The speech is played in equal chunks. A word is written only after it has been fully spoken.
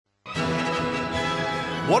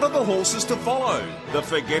What are the horses to follow? The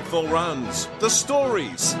forgetful runs, the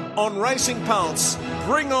stories. On Racing Pulse,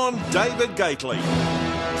 bring on David Gately.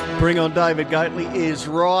 Bring on David Gately is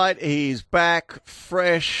right. He's back,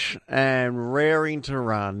 fresh and raring to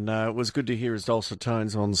run. It was good to hear his dulcet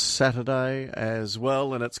tones on Saturday as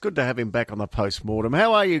well, and it's good to have him back on the post-mortem.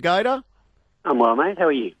 How are you, Gator? I'm well, mate. How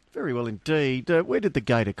are you? Very well indeed. Where did the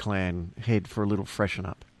Gator clan head for a little freshen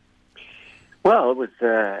up? Well, it was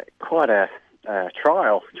quite a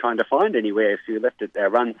trial trying to find anywhere if you left it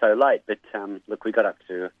run so late. But look, we got up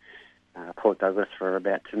to Port Douglas for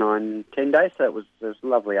about 9-10 days, so it was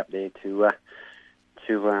lovely up there to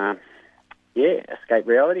escape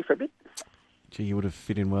reality for a bit. Gee, you would have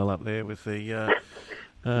fit in well up there with the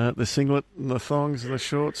singlet and the thongs and the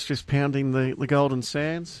shorts, just pounding the Golden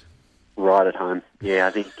Sands. Right at home. Yeah,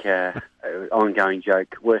 I think ongoing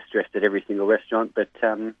joke. We're stressed at every single restaurant, but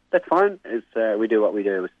that's fine. We do what we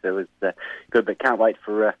do. It was good, but can't wait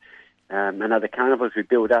for another carnival as we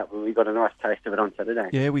build up. We got a nice taste of it on Saturday.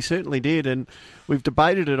 Yeah, we certainly did, and we've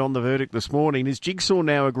debated it on the verdict this morning. Is Jigsaw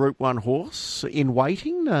now a Group 1 horse in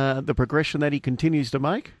waiting, the progression that he continues to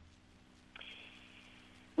make?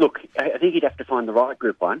 Look, I think he'd have to find the right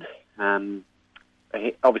Group 1.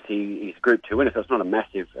 Obviously, he's Group 2 winner, so it's not a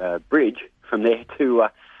massive bridge from there to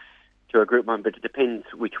a Group 1, but it depends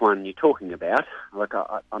which one you're talking about. Like,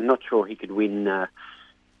 I'm not sure he could win, a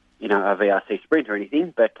VRC Sprint or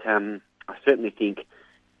anything, but I certainly think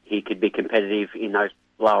he could be competitive in those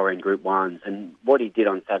lower-end Group 1s, and what he did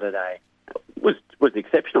on Saturday was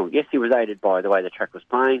exceptional. Yes, he was aided by the way the track was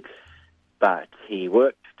playing, but he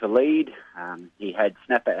worked to lead. He had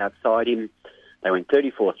Snapper outside him. They went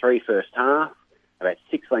 34-3 first half, about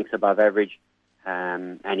 6 lengths above average,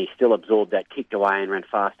 and he still absorbed that, kicked away and ran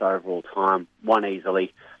fast overall time, won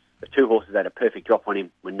easily. The two horses had a perfect drop on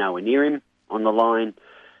him, were nowhere near him on the line.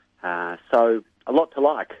 So a lot to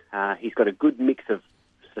like. He's got a good mix of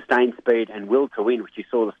sustained speed and will to win, which you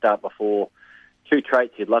saw the start before. Two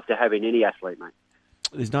traits you'd love to have in any athlete, mate.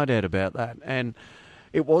 There's no doubt about that. And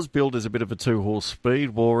it was billed as a bit of a two-horse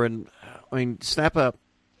speed war, and I mean, Snapper,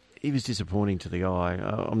 he was disappointing to the eye.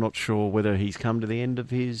 I'm not sure whether he's come to the end of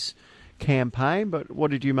his campaign, but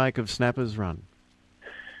what did you make of Snapper's run?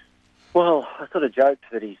 Well, I sort of joked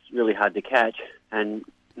that he's really hard to catch, and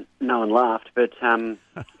no one laughed, but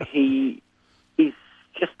he is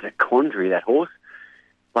just a quandary, that horse.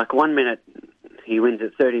 Like, 1 minute he wins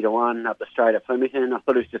at 30-1 up the straight at Flemington. I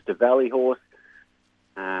thought it was just a valley horse.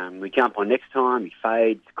 We jump on next time, he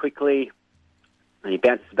fades quickly, and he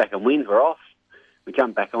bounces back and wins, we're off. We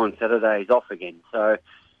jump back on Saturday, he's off again. So,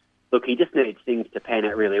 look, he just needs things to pan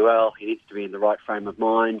out really well. He needs to be in the right frame of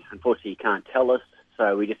mind. Unfortunately, he can't tell us,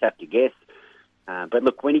 so we just have to guess. But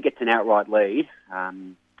look, when he gets an outright lead,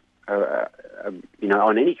 on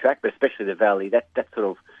any track, but especially the Valley, that's sort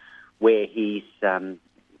of where he's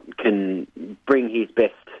can bring his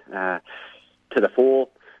best to the fore.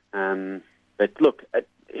 But look,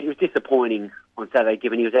 he was disappointing on Saturday,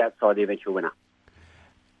 given he was outside the eventual winner.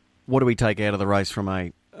 What do we take out of the race from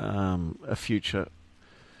a future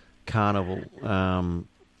carnival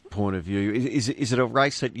point of view? Is it a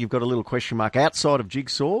race that you've got a little question mark outside of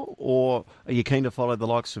Jigsaw, or are you keen to follow the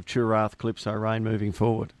likes of Churath, Calypso Rain moving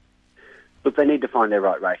forward? Look, they need to find their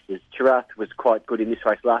right races. Churath was quite good in this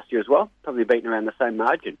race last year as well, probably beaten around the same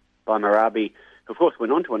margin by Marabi, who of course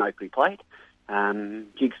went on to an Oakley plate.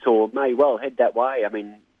 Jigsaw may well head that way. I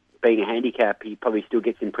mean, being a handicap, he probably still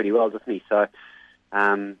gets in pretty well, doesn't he? So,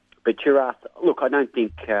 but Churath, look, I don't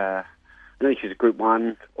think she was a Group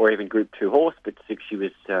 1 or even Group 2 horse, but she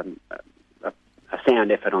was a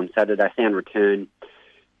sound effort on Saturday, sound return.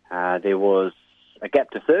 There was a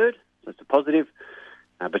gap to third, so it's a positive,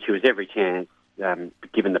 but she was every chance,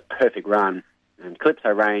 given the perfect run. And Calypso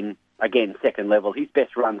Rain, again, second level. His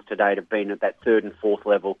best runs to date have been at that third and fourth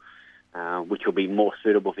level, which will be more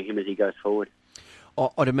suitable for him as he goes forward.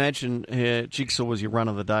 I'd imagine Jigsaw was your run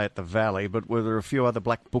of the day at the Valley, but were there a few other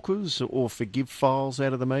black bookers or forgive files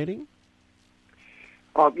out of the meeting?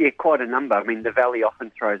 Oh, yeah, quite a number. I mean, the Valley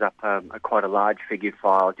often throws up quite a large figure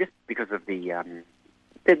file just because of the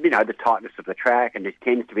tightness of the track, and there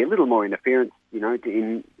tends to be a little more interference,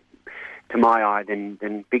 to my eye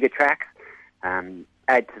than bigger tracks.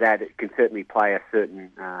 Add to that, it can certainly play a certain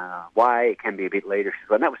way. It can be a bit leaderish as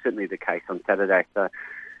well, and that was certainly the case on Saturday. So,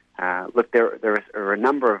 look, there are a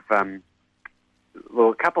number of,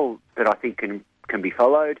 a couple that I think can be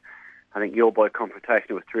followed. I think Your Boy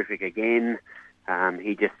Confrontation was terrific again.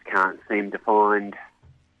 He just can't seem to find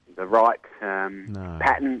the right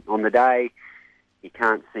pattern on the day. He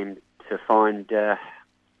can't seem to find,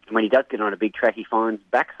 when he does get on a big track, he finds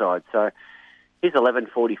backside. So his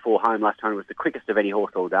 11.44 home last time was the quickest of any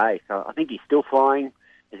horse all day. So I think he's still flying.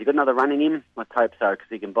 Has he got another run in him? Let's hope so, because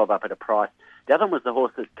he can bob up at a price. The other one was the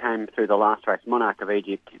horse that came through the last race, Monarch of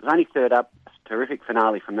Egypt. It was only third up. Terrific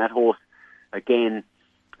finale from that horse. Again,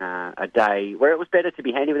 a day where it was better to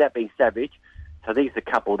be handy without being savage. So there's a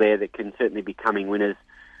couple there that can certainly be coming winners.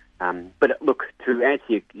 But look, to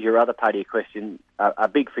answer your other part of your question, a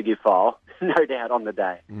big Forgive File, no doubt, on the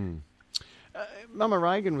day. Mama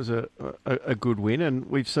Reagan was a good win, and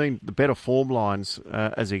we've seen the better form lines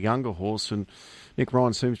as a younger horse, and Nick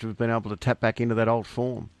Ryan seems to have been able to tap back into that old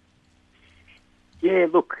form. Yeah,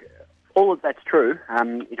 look, all of that's true.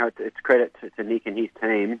 It's credit to Nick and his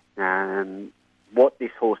team. What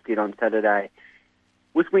this horse did on Saturday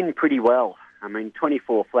was win pretty well.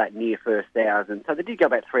 24 flat near first 1,000. So they did go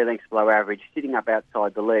about 3 lengths below average, sitting up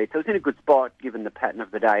outside the lead. So it was in a good spot given the pattern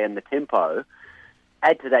of the day and the tempo.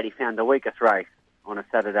 Add to that, he found the weakest race on a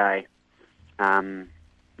Saturday.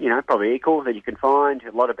 Probably equal that you can find.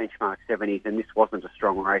 A lot of benchmark 70s, and this wasn't a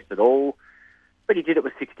strong race at all. But he did it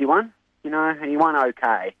with 61, and he won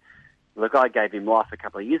okay. Look, I gave him life a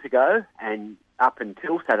couple of years ago, and up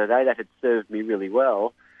until Saturday, that had served me really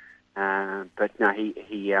well. But no,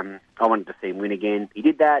 I wanted to see him win again. He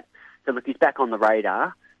did that. So look, he's back on the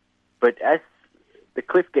radar. But as the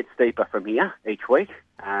cliff gets steeper from here each week,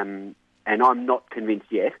 and I'm not convinced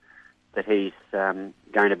yet that he's going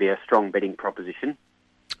to be a strong betting proposition.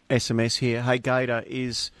 SMS here. Hey, Gator,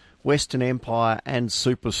 is Western Empire and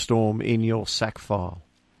Superstorm in your sack file?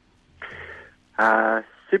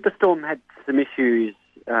 Superstorm had some issues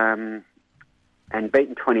and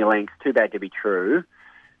beaten 20 lengths. Too bad to be true.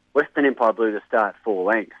 Western Empire blew the start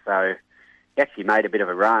 4 lengths, so he actually made a bit of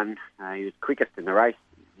a run. He was quickest in the race,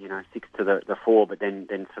 6 to the 4, but then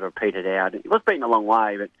sort of petered out. He was beaten a long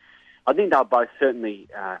way, but I think they'll both certainly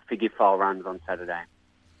Forgive File runs on Saturday.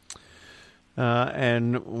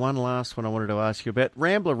 And one last one I wanted to ask you about.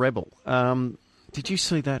 Rambler Rebel. Did you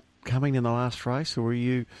see that coming in the last race, or were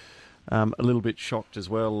you a little bit shocked as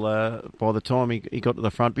well by the time he got to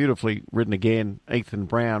the front? Beautifully ridden again, Ethan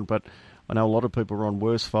Brown, but I know a lot of people were on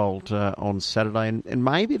Worsfold on Saturday, and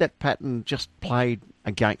maybe that pattern just played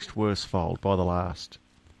against Worsfold by the last.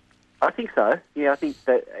 I think so. Yeah, I think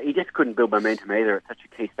that he just couldn't build momentum either at such a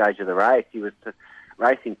key stage of the race. He was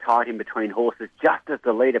racing tight in between horses just as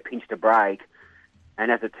the leader pinched a break, and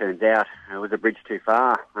as it turns out, it was a bridge too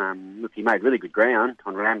far. Look, he made really good ground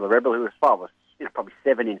on Rambler Rebel, who was probably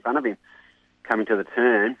 7 in front of him coming to the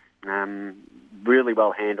turn. Really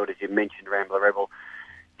well handled, as you mentioned, Rambler Rebel.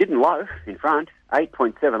 Didn't loaf in front,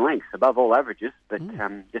 8.7 lengths above all averages, but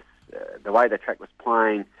just the way the track was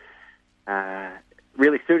playing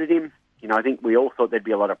really suited him. I think we all thought there'd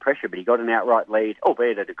be a lot of pressure, but he got an outright lead,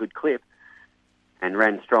 albeit at a good clip, and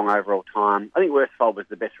ran strong overall time. I think Worsfold was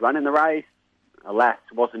the best run in the race. Alas,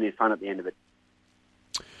 wasn't in front at the end of it.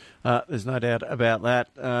 There's no doubt about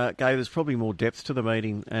that. Gabe, there's probably more depth to the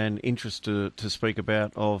meeting and interest to speak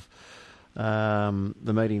about of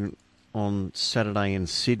the meeting on Saturday in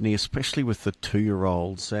Sydney, especially with the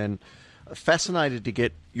 2-year-olds, and fascinated to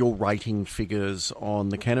get your rating figures on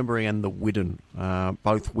the Canterbury and the Widden,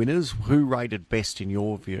 both winners. Who rated best in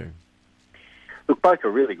your view? Look, both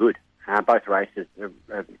are really good. Both races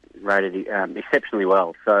are rated exceptionally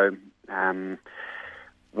well. So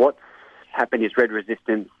what's happened is Red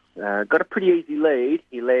Resistance got a pretty easy lead.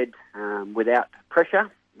 He led without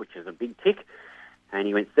pressure, which is a big tick, and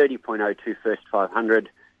he went 30.02 first 500.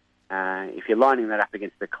 If you're lining that up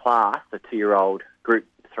against the class, the 2-year-old Group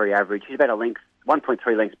 3 average, he's about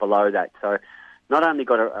 1.3 lengths below that. So not only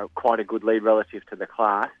got quite a good lead relative to the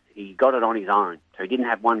class, he got it on his own. So he didn't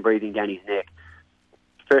have one breathing down his neck.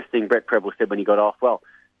 First thing Brett Preble said when he got off, well,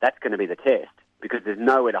 that's going to be the test, because there's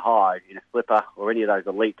nowhere to hide in a flipper or any of those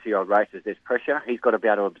elite 2-year-old races. There's pressure. He's got to be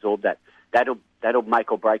able to absorb that. That'll make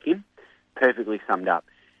or break him. Perfectly summed up.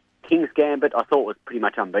 King's Gambit, I thought, was pretty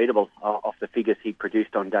much unbeatable off the figures he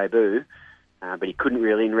produced on debut, but he couldn't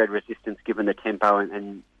reel in Red Resistance given the tempo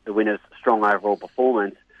and the winner's strong overall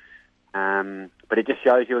performance. But it just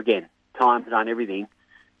shows you, again, time's done everything,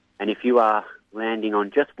 and if you are landing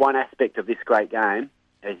on just one aspect of this great game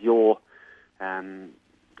as your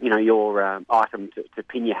item to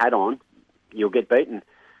pin your hat on, you'll get beaten.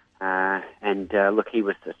 Look, he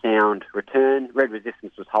was a sound return. Red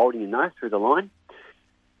Resistance was holding him, though, through the line.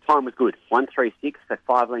 Time was good, 136, so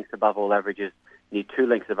 5 lengths above all averages, near 2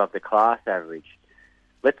 lengths above the class average.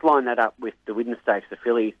 Let's line that up with the Widden Stakes, the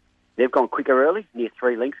fillies. They've gone quicker early, near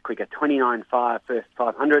 3 lengths quicker, 29.5 first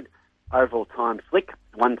 500. Overall time slick,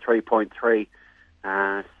 13.3,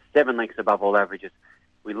 7 lengths above all averages.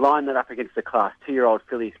 We line that up against the class 2-year-old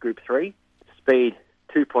fillies Group 3. Speed,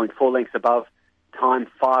 2.4 lengths above, time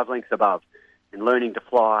 5 lengths above and learning to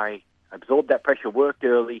fly, absorbed that pressure, worked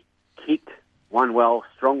early, kicked, won well,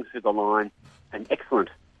 strong through the line, an excellent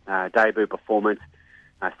debut performance.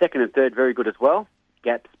 Second and third, very good as well.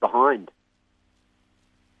 Gaps behind.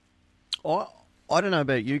 I don't know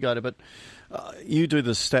about you, Gator, but you do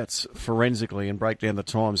the stats forensically and break down the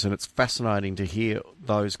times, and it's fascinating to hear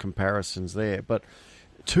those comparisons there. But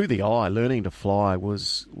to the eye, learning to fly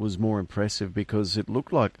was more impressive because it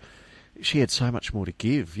looked like she had so much more to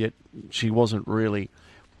give, yet she wasn't really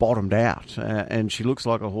bottomed out. And she looks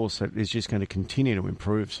like a horse that is just going to continue to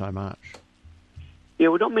improve so much. Yeah,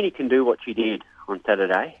 well, not many can do what she did on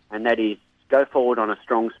Saturday, and that is go forward on a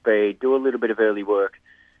strong speed, do a little bit of early work,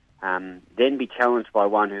 then be challenged by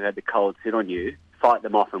one who had the cold sit on you, fight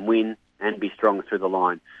them off and win, and be strong through the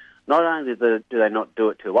line. Not only do they not do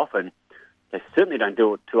it too often, they certainly don't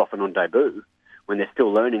do it too often on debut when they're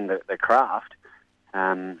still learning the craft.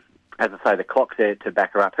 As I say, the clock's there to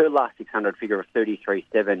back her up. Her last 600 figure of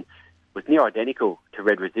 33.7 was near identical to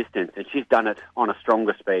Red Resistance, and she's done it on a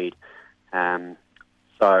stronger speed.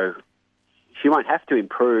 So she won't have to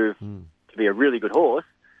improve to be a really good horse,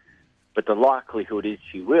 but the likelihood is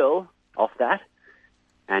she will off that.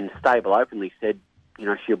 And Stable openly said,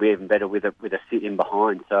 she'll be even better with a sit in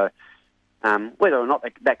behind. So whether or not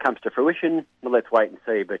that comes to fruition, well, let's wait and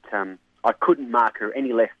see. But I couldn't mark her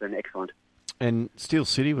any less than excellent. And Steel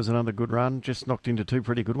City was another good run, just knocked into 2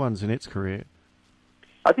 pretty good ones in its career.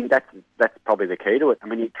 I think that's probably the key to it. I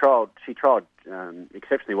mean, she tried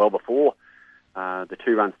exceptionally well before the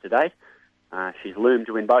 2 runs to date. She's loomed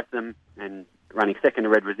to win both of them, and running second to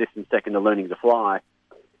Red Resistance, second to Learning to Fly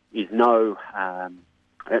is no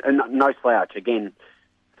slouch. Again,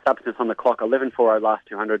 substance on the clock, 11.40 last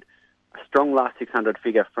 200, a strong last 600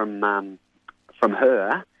 figure from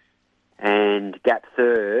her, and gap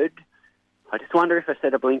third. I just wonder if a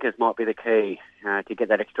set of blinkers might be the key to get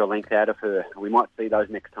that extra length out of her. We might see those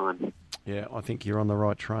next time. Yeah, I think you're on the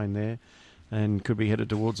right train there and could be headed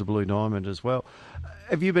towards a Blue Diamond as well.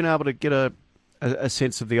 Have you been able to get a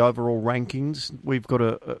sense of the overall rankings? We've got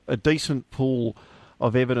a decent pool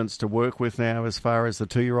of evidence to work with now as far as the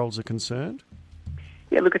 2-year-olds are concerned.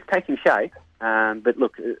 Yeah, look, it's taking shape. But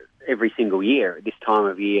look, every single year, at this time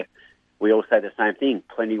of year, we all say the same thing,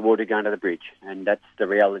 plenty of water going to the bridge, and that's the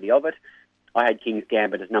reality of it. I had King's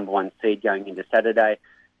Gambit as number 1 seed going into Saturday.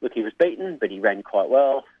 Look, he was beaten, but he ran quite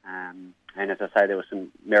well. And as I say, there was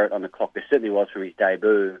some merit on the clock. There certainly was from his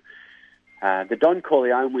debut. The Don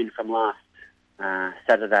Corleone win from last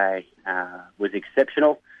Saturday was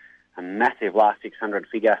exceptional. A massive last 600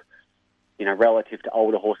 figure, relative to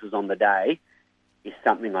older horses on the day, is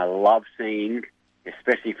something I love seeing,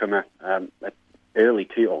 especially from a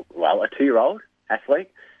 2-year-old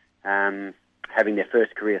athlete. Having their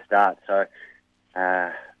first career start. So,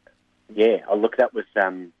 look, that was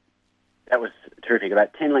terrific.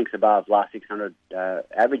 About 10 lengths above last 600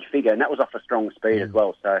 average figure, and that was off a strong speed as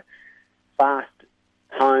well. So, fast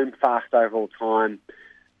home, fast overall time.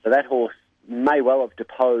 So that horse may well have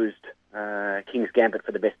deposed King's Gambit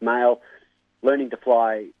for the best male. Learning to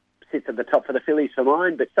Fly sits at the top for the fillies for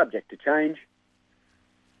mine, but subject to change.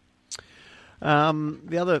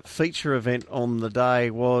 The other feature event on the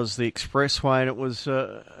day was the Expressway, and it was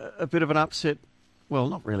a bit of an upset. Well,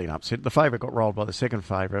 not really an upset. The favourite got rolled by the second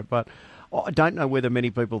favourite, but I don't know whether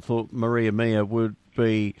many people thought Maria Mia would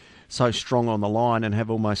be so strong on the line and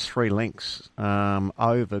have almost 3 lengths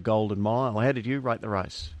over Golden Mile. How did you rate the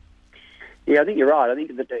race? Yeah, I think you're right. I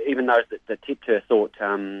think that even those that tipped her thought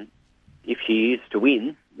if she is to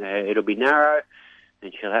win, it'll be narrow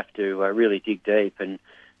and she'll have to really dig deep.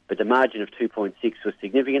 But the margin of 2.6 was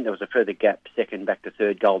significant. There was a further gap, second back to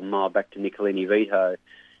third, Golden Mile back to Nicolini Vito.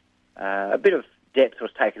 A bit of depth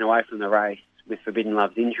was taken away from the race with Forbidden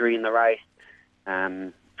Love's injury in the race.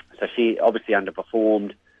 So she obviously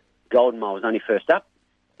underperformed. Golden Mile was only first up.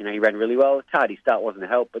 He ran really well. Tardy start wasn't a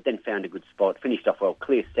help, but then found a good spot. Finished off well,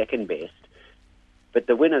 clear second best. But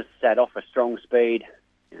the winners sat off a strong speed,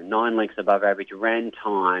 9 lengths above average, ran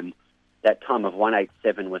time. That time of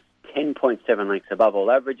 1:87 was 10.7 lengths above all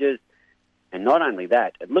averages. And not only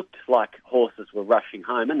that, it looked like horses were rushing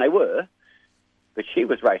home, and they were, but she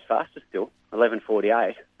was race faster still,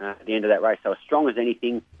 11.48 at the end of that race. So as strong as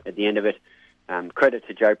anything at the end of it. Credit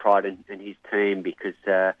to Joe Pride and his team because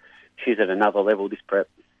she's at another level this prep.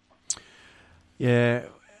 Yeah.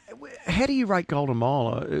 How do you rate Golden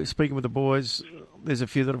Mile? Speaking with the boys, there's a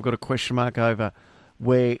few that have got a question mark over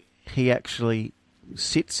where he actually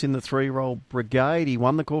sits in the 3-year-old brigade. He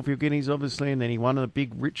won the Caulfield Guineas, obviously, and then he won a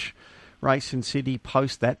big rich race in Sydney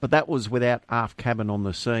post that, but that was without Arf Cabin on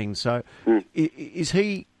the scene. So is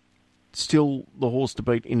he still the horse to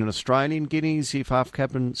beat in an Australian Guineas if Half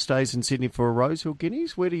Cabin stays in Sydney for a Rosehill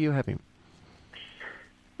Guineas? Where do you have him?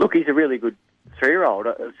 Look, he's a really good 3-year-old.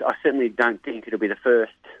 I certainly don't think it'll be the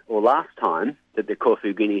first or last time that the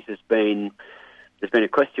Corfu Guineas there's been a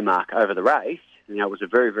question mark over the race. You know, it was a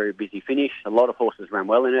very, very busy finish. A lot of horses ran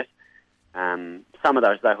well in it. Some of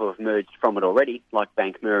those, though, who have emerged from it already, like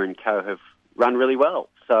Bankmer and Co, have run really well.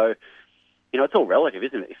 So, you know, it's all relative,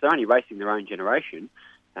 isn't it? If they're only racing their own generation,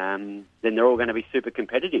 then they're all going to be super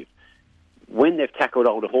competitive. When they've tackled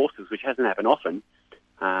older horses, which hasn't happened often,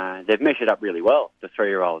 they've measured up really well, the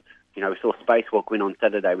 3-year-olds. You know, we saw Spacewalk win on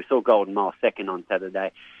Saturday. We saw Golden Mile second on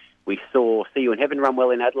Saturday. We saw See You in Heaven run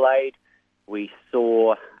well in Adelaide. We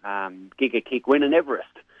saw Giga Kick win in Everest.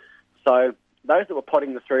 So those that were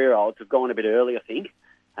potting the 3-year-olds have gone a bit early, I think.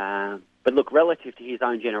 But look, relative to his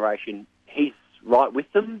own generation, he's right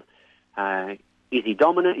with them. Is he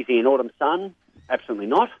dominant? Is he an Autumn Sun? Absolutely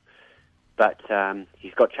not. But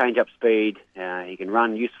he's got change-up speed. He can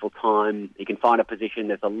run useful time. He can find a position.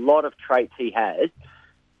 There's a lot of traits he has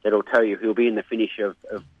that'll tell you he'll be in the finish of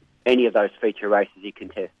any of those feature races he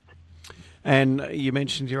contests. And you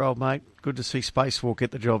mentioned your old mate. Good to see Spacewalk get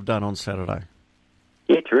the job done on Saturday.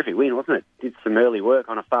 Yeah, terrific win, wasn't it? Did some early work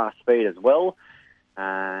on a fast speed as well.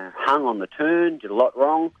 Hung on the turn, did a lot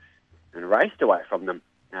wrong, and raced away from them.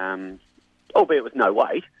 Albeit with no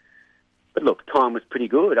weight. But look, time was pretty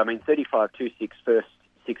good. I mean, 35.26 first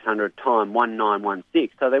 600 time, 19.16.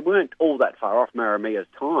 So they weren't all that far off Maramia's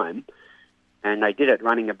time. And they did it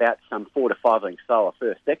running about some 4 to 5 lengths slower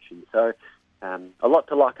first section. So a lot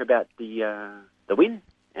to like about the win.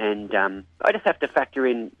 And I just have to factor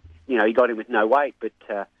in, you know, he got him with no weight,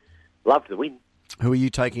 but loved the win. Who are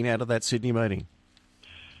you taking out of that Sydney meeting?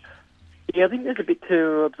 Yeah, I think there's a bit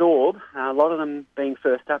to absorb. A lot of them being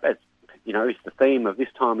first up, as you know, is the theme of this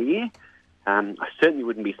time of year. I certainly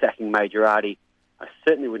wouldn't be sacking Majorati. I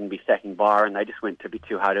certainly wouldn't be sacking Byron. They just went a bit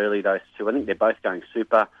too hard early, those two. I think they're both going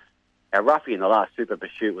super. Our Ruffy in the last Super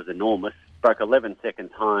Pursuit was enormous. Broke 11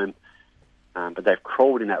 seconds home, but they've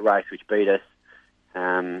crawled in that race, which beat us.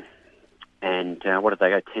 And what did they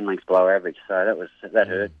go? 10 lengths below average. So that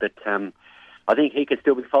hurt. But I think he could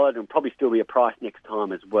still be followed and probably still be a price next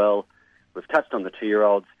time as well. We've touched on the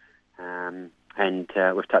 2-year-olds, and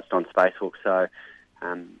we've touched on Spacewalk. So,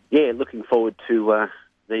 looking forward to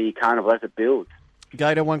the carnival as it builds.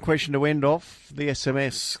 Gator, one question to end off. The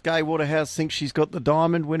SMS. Gay Waterhouse thinks she's got the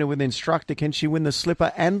diamond. Winner with Instructor. Can she win the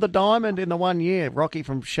slipper and the diamond in the 1 year? Rocky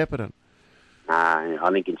from Shepparton. I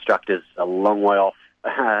think Instructor's a long way off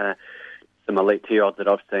some elite 2-year-olds that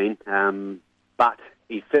I've seen. But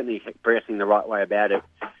he's certainly progressing the right way about it.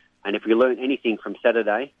 And if we learn anything from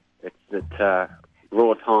Saturday, it's that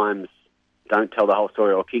raw times don't tell the whole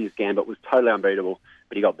story, or King's Gambit was totally unbeatable,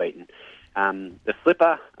 but he got beaten. The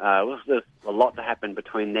slipper, there's a lot to happen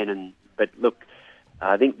between then and... But look,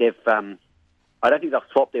 I think they've... I don't think they'll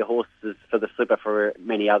swap their horses for the slipper for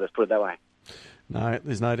many others, put it that way. No,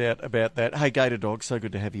 there's no doubt about that. Hey, Gator Dog, so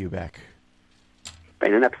good to have you back.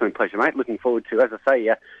 Been an absolute pleasure, mate. Looking forward to, as I say,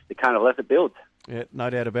 the carnival as it builds. Yeah, no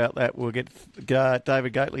doubt about that. We'll get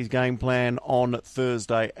David Gately's game plan on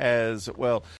Thursday as well.